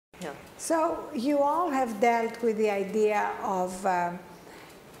Yeah. So you all have dealt with the idea of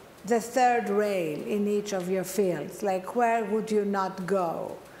the third rail in each of your fields, like where would you not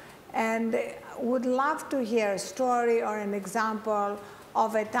go? And would love to hear a story or an example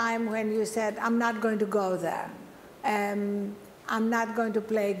of a time when you said, I'm not going to go there. I'm not going to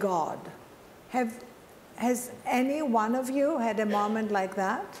play God. Has any one of you had a moment like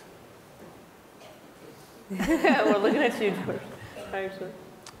that? We're looking at you, George, actually.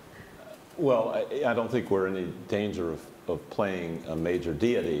 Well, I don't think we're in any danger of playing a major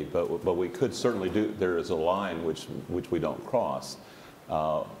deity, but we could certainly do. There is a line which we don't cross.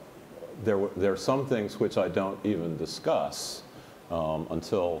 There are some things which I don't even discuss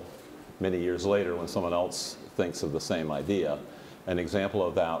until many years later when someone else thinks of the same idea. An example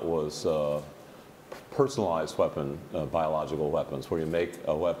of that was personalized biological weapons, where you make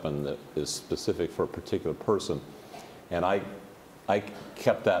a weapon that is specific for a particular person. And I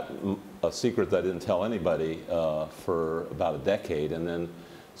kept that a secret that I didn't tell anybody for about a decade, and then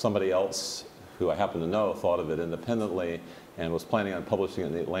somebody else who I happen to know thought of it independently and was planning on publishing it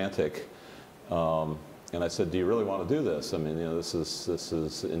in the Atlantic. And I said, do you really want to do this? I mean, you know, this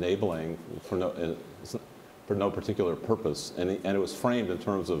is enabling for no particular purpose. And it was framed in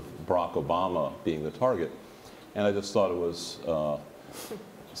terms of Barack Obama being the target. And I just thought it was, so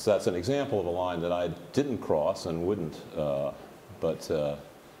that's an example of a line that I didn't cross and wouldn't, but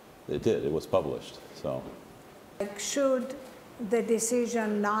it did, it was published, so. Should the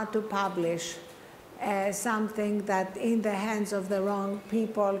decision not to publish something that in the hands of the wrong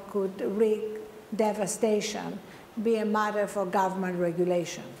people could wreak devastation be a matter for government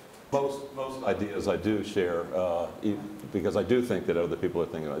regulation? Most ideas I do share because I do think that other people are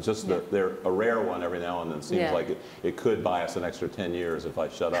thinking about it. It's just that they're a rare one every now and then. It seems like it could buy us an extra 10 years if I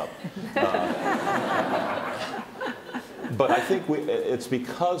shut up. But I think it's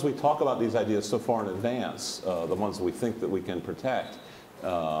because we talk about these ideas so far in advance, the ones that we think that we can protect,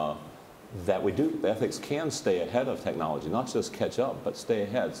 that ethics can stay ahead of technology, not just catch up, but stay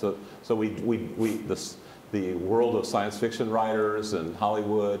ahead. So the world of science fiction writers and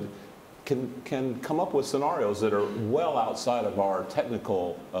Hollywood can come up with scenarios that are well outside of our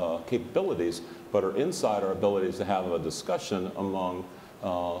technical capabilities, but are inside our abilities to have a discussion among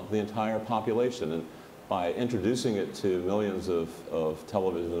the entire population. And by introducing it to millions of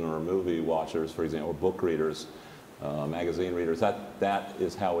television or movie watchers, for example, book readers, magazine readers, that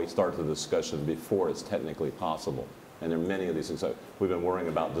is how we start the discussion before it's technically possible. And there are many of these things. We've been worrying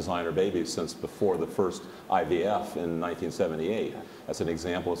about designer babies since before the first IVF in 1978. That's an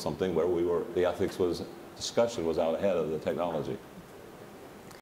example of something where the ethics discussion was out ahead of the technology.